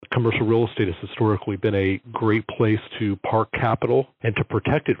commercial real estate has historically been a great place to park capital and to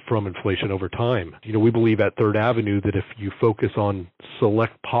protect it from inflation over time. We believe at Third Avenue that if you focus on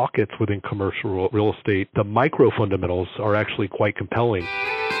select pockets within commercial real estate, the micro fundamentals are actually quite compelling.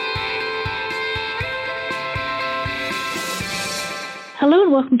 Hello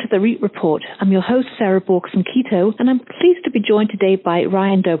and welcome to the REIT Report. I'm your host, Sarah Borks from Quito, and I'm pleased to be joined today by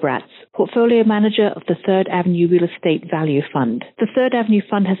Ryan Dobratz, Portfolio Manager of the Third Avenue Real Estate Value Fund. The Third Avenue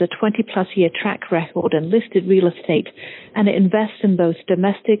Fund has a 20-plus year track record in listed real estate, and it invests in both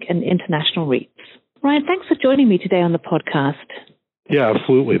domestic and international REITs. Ryan, thanks for joining me today on the podcast. Yeah,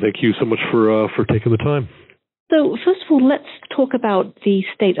 absolutely. Thank you so much for taking the time. So first of all, let's talk about the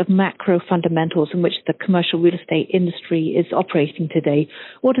state of macro fundamentals in which the commercial real estate industry is operating today.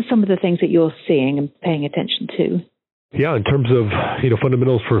 What are some of the things that you're seeing and paying attention to? Yeah, in terms of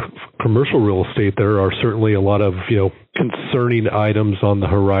fundamentals for commercial real estate, there are certainly a lot of concerning items on the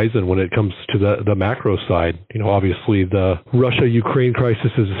horizon when it comes to the macro side. Obviously the Russia-Ukraine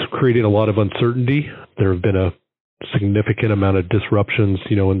crisis is creating a lot of uncertainty. There have been a significant amount of disruptions,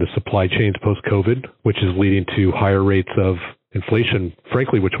 in the supply chains post-COVID, which is leading to higher rates of inflation,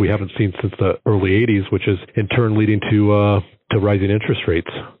 frankly, which we haven't seen since the early 80s, which is in turn leading to rising interest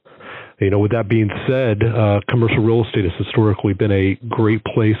rates. With that being said, commercial real estate has historically been a great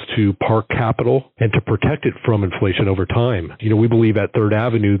place to park capital and to protect it from inflation over time. We believe at Third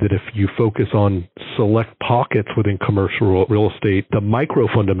Avenue that if you focus on select pockets within commercial real estate, the micro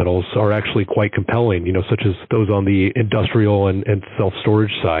fundamentals are actually quite compelling, such as those on the industrial and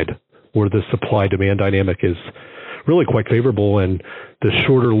self-storage side, where the supply-demand dynamic is really quite favorable, and the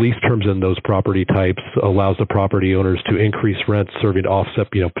shorter lease terms in those property types allows the property owners to increase rents, serving to offset,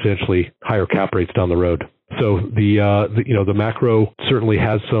 potentially higher cap rates down the road. So the macro certainly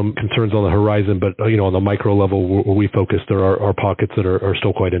has some concerns on the horizon, but on the micro level where we focus, there are pockets that are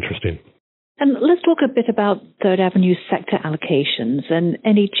still quite interesting. And let's talk a bit about Third Avenue sector allocations and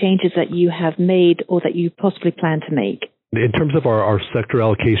any changes that you have made or that you possibly plan to make. In terms of our sector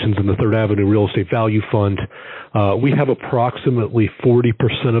allocations in the Third Avenue Real Estate Value Fund, we have approximately 40%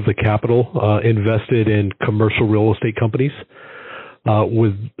 of the capital invested in commercial real estate companies,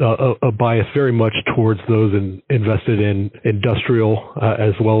 with a bias very much towards those invested in industrial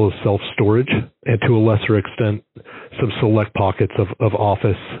as well as self-storage, and to a lesser extent, some select pockets of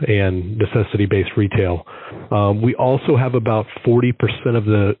office and necessity-based retail. We also have about 40% of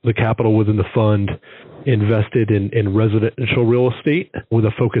the capital within the fund invested in residential real estate, with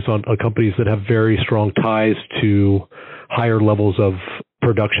a focus on companies that have very strong ties to higher levels of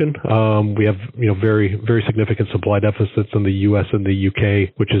production. We have very, very significant supply deficits in the U.S. and the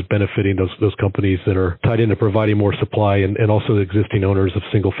U.K., which is benefiting those companies that are tied into providing more supply, and also the existing owners of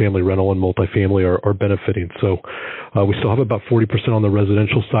single-family rental and multifamily are benefiting. So we still have about 40% on the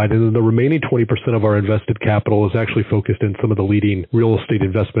residential side, and then the remaining 20% of our invested capital is actually focused in some of the leading real estate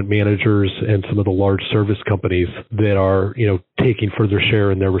investment managers and some of the large service companies that are taking further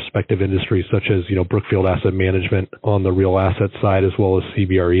share in their respective industries, such as Brookfield Asset Management on the real asset side, as well as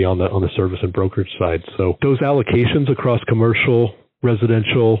CBRE on the service and brokerage side. So those allocations across commercial,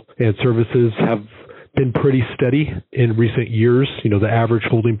 residential, and services have been pretty steady in recent years. The average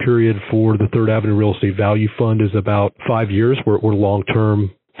holding period for the Third Avenue Real Estate Value Fund is about 5 years. We're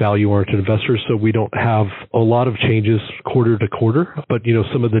long-term value-oriented investors, so we don't have a lot of changes quarter to quarter. But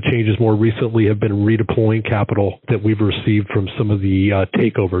some of the changes more recently have been redeploying capital that we've received from some of the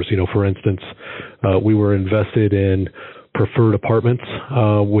takeovers. For instance, we were invested in Preferred Apartments,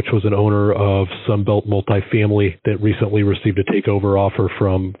 which was an owner of Sunbelt Multifamily that recently received a takeover offer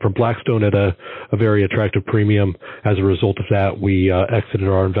from Blackstone at a very attractive premium. As a result of that, we exited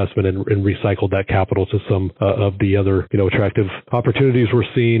our investment and recycled that capital to some of the other attractive opportunities we're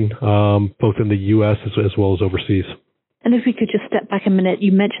seeing, both in the U.S. as well as overseas. And if we could just step back a minute,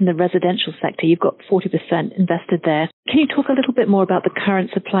 you mentioned the residential sector. You've got 40% invested there. Can you talk a little bit more about the current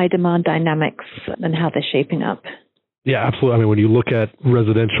supply-demand dynamics and how they're shaping up? Yeah, absolutely. I mean, when you look at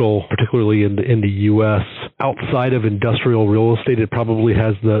residential, particularly in the U.S., outside of industrial real estate, it probably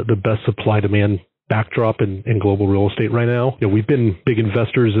has the best supply-demand backdrop in global real estate right now. We've been big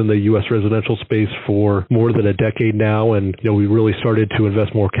investors in the U.S. residential space for more than a decade now, and we really started to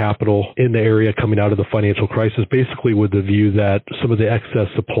invest more capital in the area coming out of the financial crisis, basically with the view that some of the excess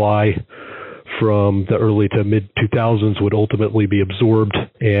supply from the early to mid-2000s would ultimately be absorbed,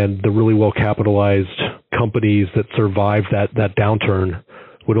 and the really well-capitalized companies that survived that downturn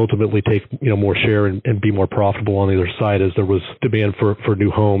would ultimately take, more share and be more profitable on the other side as there was demand for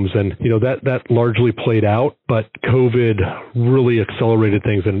new homes. And, that largely played out, but COVID really accelerated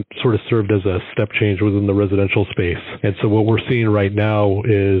things and sort of served as a step change within the residential space. And so what we're seeing right now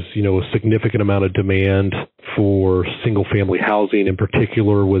is, a significant amount of demand for single family housing, in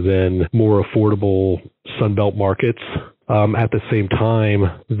particular within more affordable Sunbelt markets. At the same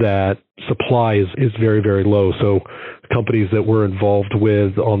time that supply is very, very low. So companies that we're involved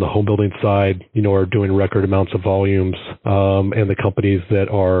with on the home building side, are doing record amounts of volumes. And the companies that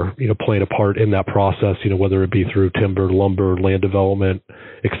are, playing a part in that process, whether it be through timber, lumber, land development,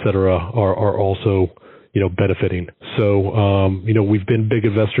 et cetera, are also benefiting. So, we've been big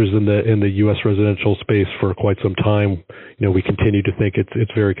investors in the U.S. residential space for quite some time. We continue to think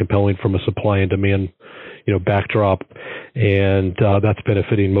it's very compelling from a supply and demand, backdrop, and that's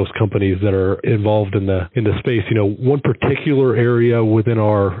benefiting most companies that are involved in the space. One particular area within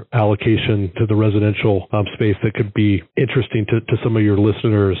our allocation to the residential space that could be interesting to some of your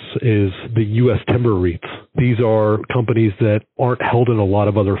listeners is the U.S. timber REITs. These are companies that aren't held in a lot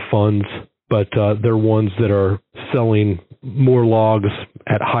of other funds, but they're ones that are selling more logs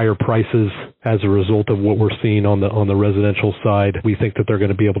at higher prices as a result of what we're seeing on the residential side. We think that they're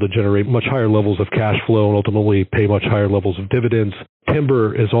going to be able to generate much higher levels of cash flow and ultimately pay much higher levels of dividends.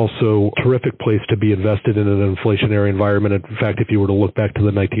 Timber is also a terrific place to be invested in an inflationary environment. In fact, if you were to look back to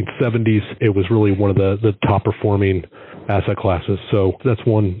the 1970s, it was really one of the top performing asset classes. So that's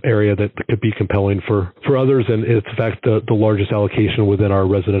one area that could be compelling for others. And it's in fact the largest allocation within our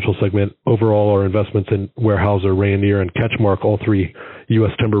residential segment. Overall, our investments in Weyerhaeuser, Rayonier, and Catchmark, all three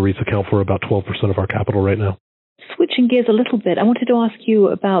U.S. timber REITs, account for about 12% of our capital right now. Switching gears a little bit, I wanted to ask you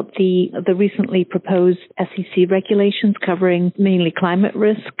about the recently proposed SEC regulations covering mainly climate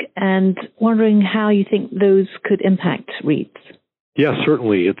risk, and wondering how you think those could impact REITs. Yeah,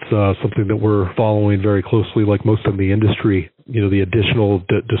 certainly. It's something that we're following very closely, like most of the industry. The additional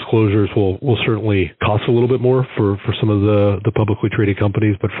disclosures will certainly cost a little bit more for some of the publicly traded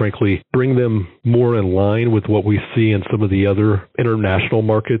companies, but frankly, bring them more in line with what we see in some of the other international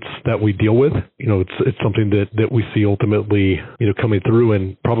markets that we deal with. It's something that we see ultimately, coming through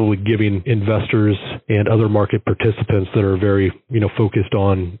and probably giving investors and other market participants that are very, focused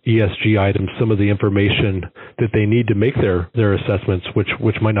on ESG items, some of the information that they need to make their assessments,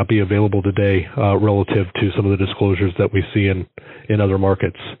 which might not be available today relative to some of the disclosures that we see in other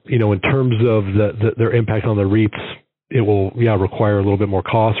markets. In terms of their impact on the REITs, it will require a little bit more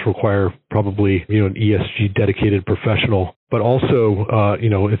cost, require probably an ESG dedicated professional, but also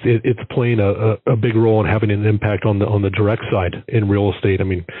it's playing a big role in having an impact on the direct side in real estate. I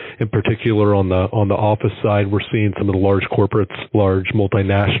mean, in particular on the office side, we're seeing some of the large corporates, large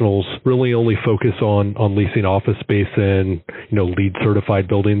multinationals really only focus on leasing office space in LEED certified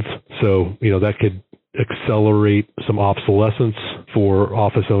buildings. So that could accelerate some obsolescence for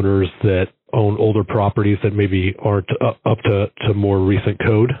office owners that own older properties that maybe aren't up to more recent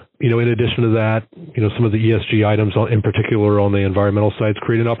code. In addition to that, some of the ESG items, in particular on the environmental sides,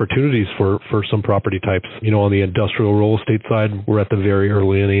 creating opportunities for some property types. On the industrial real estate side, we're at the very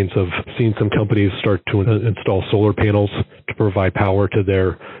early innings of seeing some companies start to install solar panels to provide power to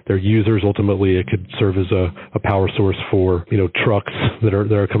their users. Ultimately, it could serve as a power source for trucks that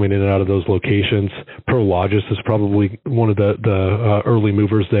are coming in and out of those locations. Prologis is probably one of the early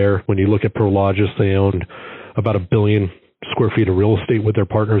movers there. When you look at Prologis, they own about 1 billion square feet of real estate with their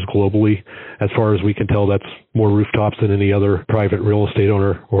partners globally. As far as we can tell, that's more rooftops than any other private real estate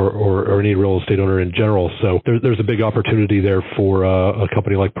owner or any real estate owner in general. So there's a big opportunity there for a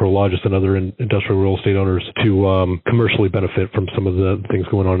company like Prologis and other industrial real estate owners to commercially benefit from some of the things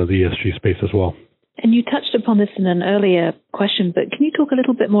going on in the ESG space as well. And you touched upon this in an earlier question, but can you talk a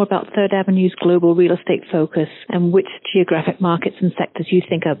little bit more about Third Avenue's global real estate focus and which geographic markets and sectors you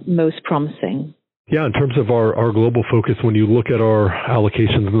think are most promising? Yeah, in terms of our global focus, when you look at our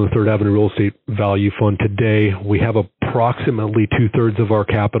allocations in the Third Avenue Real Estate Value Fund today, we have approximately 2/3 of our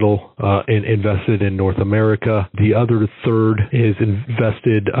capital invested in North America. The other third is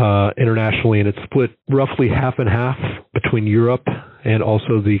invested internationally, and it's split roughly half and half between Europe and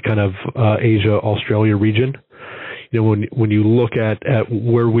also the kind of Asia, Australia region. When you look at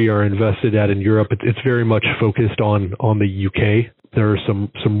where we are invested at in Europe, it's very much focused on the UK. There are some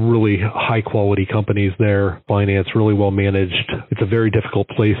really high quality companies there, finance really well managed. It's a very difficult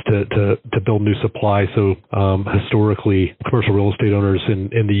place to build new supply. So historically, commercial real estate owners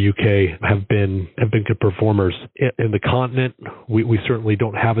in the UK have been good performers. In the continent, we certainly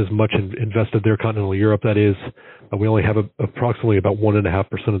don't have as much invested there, continental Europe that is, We only have approximately about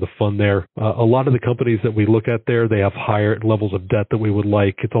 1.5% of the fund there. A lot of the companies that we look at there, they have higher levels of debt that we would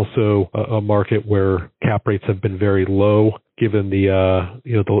like. It's also a market where cap rates have been very low, given the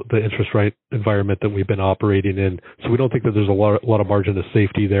interest rate environment that we've been operating in. So we don't think that there's a lot of margin of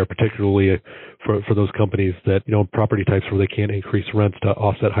safety there, particularly for those companies that, property types where they can't increase rents to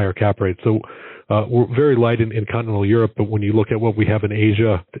offset higher cap rates. So we're very light in continental Europe, but when you look at what we have in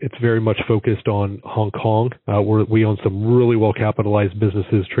Asia, it's very much focused on Hong Kong, where we own some really well-capitalized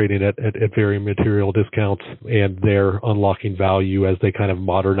businesses trading at very material discounts, and they're unlocking value as they kind of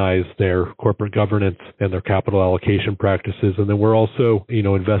modernize their corporate governance and their capital allocation practices. And then we're also,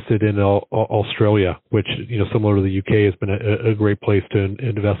 invested in Australia, which, similar to the UK, has been a great place to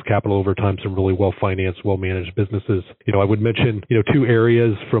invest capital over time, some really well-financed, well-managed businesses. I would mention, two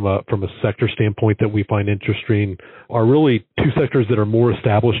areas from a sector standpoint that we find interesting are really two sectors that are more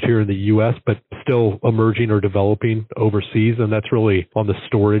established here in the U.S., but still emerging or developing overseas, and that's really on the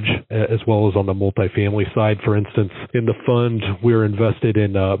storage as well as on the multifamily side. For instance, in the fund, we're invested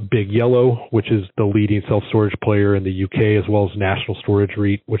in Big Yellow, which is the leading self-storage player in the U.K., as well as National Storage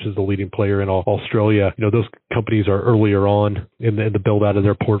REIT, which is the leading player in Australia. Those companies are earlier on in the build-out of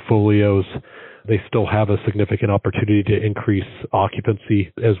their portfolios. They still have a significant opportunity to increase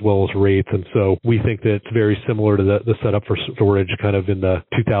occupancy as well as rates. And so we think that it's very similar to the setup for storage kind of in the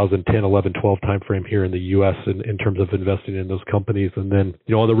 2010, 11, 12 timeframe here in the U.S. in terms of investing in those companies. And then,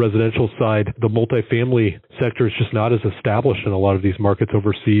 on the residential side, the multifamily sector is just not as established in a lot of these markets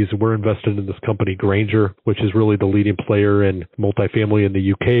overseas. We're invested in this company, Granger, which is really the leading player in multifamily in the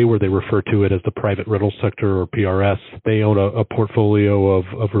U.K., where they refer to it as the private rental sector, or PRS. They own a portfolio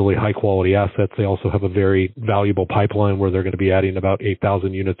of really high-quality assets. They also have a very valuable pipeline where they're going to be adding about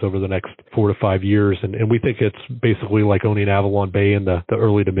 8,000 units over the next 4 to 5 years. And we think it's basically like owning Avalon Bay in the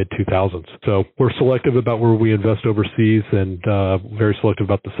early to mid-2000s. So we're selective about where we invest overseas, and very selective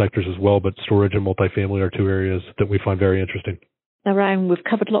about the sectors as well. But storage and multifamily are two areas that we find very interesting. Now, Ryan, we've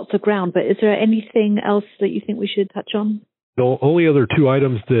covered lots of ground, but is there anything else that you think we should touch on? The only other two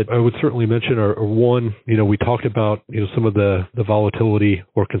items that I would certainly mention are one, we talked about, some of the volatility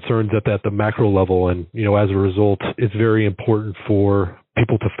or concerns at the macro level. And, as a result, it's very important for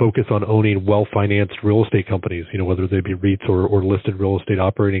people to focus on owning well-financed real estate companies, whether they be REITs or listed real estate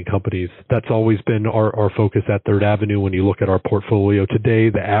operating companies. That's always been our focus at Third Avenue. When you look at our portfolio today,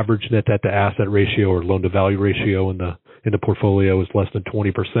 the average net debt to asset ratio or loan to value ratio in the portfolio is less than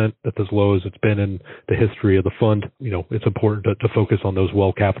 20%. That's as low as it's been in the history of the fund. It's important to focus on those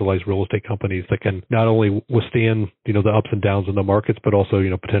well-capitalized real estate companies that can not only withstand, the ups and downs in the markets, but also,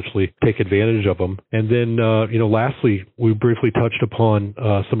 potentially take advantage of them. And then, lastly, we briefly touched upon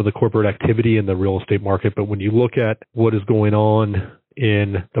some of the corporate activity in the real estate market. But when you look at what is going on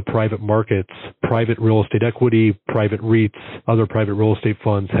in the private markets, private real estate equity, private REITs, other private real estate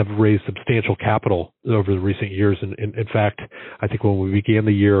funds have raised substantial capital over the recent years. And in fact, I think when we began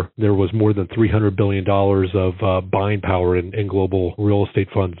the year, there was more than $300 billion of buying power in global real estate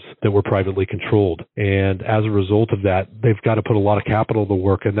funds that were privately controlled. And as a result of that, they've got to put a lot of capital to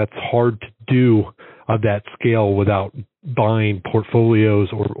work, and that's hard to do of that scale without buying portfolios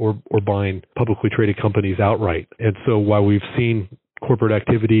or buying publicly traded companies outright. And so while we've seen corporate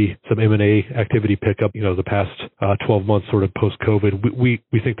activity, some M&A activity pick up, the past 12 months sort of post-COVID, we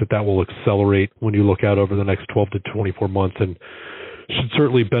think that will accelerate when you look out over the next 12 to 24 months, and should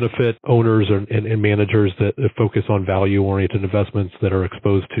certainly benefit owners and managers that focus on value-oriented investments that are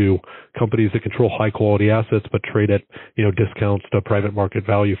exposed to companies that control high-quality assets but trade at discounts to private market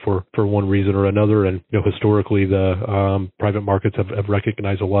value for one reason or another. And historically, the private markets have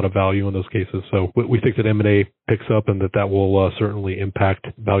recognized a lot of value in those cases. So we think that M&A picks up, and that will certainly impact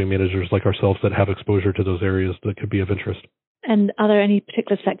value managers like ourselves that have exposure to those areas that could be of interest. And are there any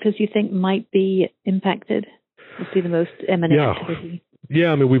particular sectors you think might be impacted? We'll see the most M&A activity.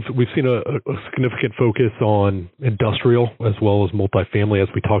 Yeah, we've seen a significant focus on industrial as well as multifamily. As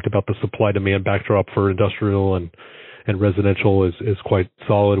we talked about, the supply-demand backdrop for industrial and residential is quite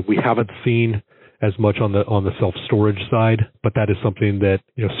solid. We haven't seen as much on the self-storage side, but that is something that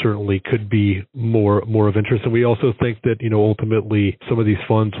certainly could be more of interest. And we also think that ultimately some of these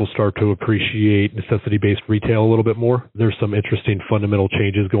funds will start to appreciate necessity-based retail a little bit more. There's some interesting fundamental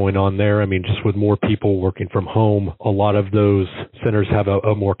changes going on there. Just with more people working from home, a lot of those centers have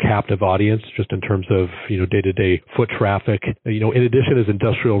a more captive audience just in terms of day-to-day foot traffic. In addition, as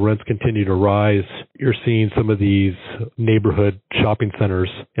industrial rents continue to rise, you're seeing some of these neighborhood shopping centers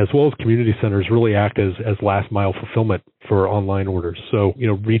as well as community centers really act as last mile fulfillment for online orders. So,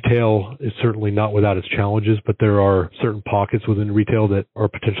 retail is certainly not without its challenges, but there are certain pockets within retail that are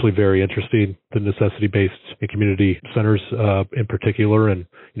potentially very interesting, the necessity-based and community centers in particular. And,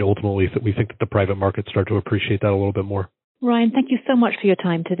 ultimately we think that the private markets start to appreciate that a little bit more. Ryan, thank you so much for your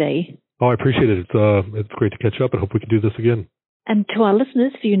time today. Oh, I appreciate it. It's great to catch up. I hope we can do this again. And to our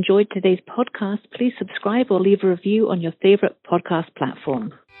listeners, if you enjoyed today's podcast, please subscribe or leave a review on your favorite podcast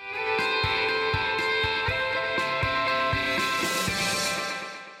platform.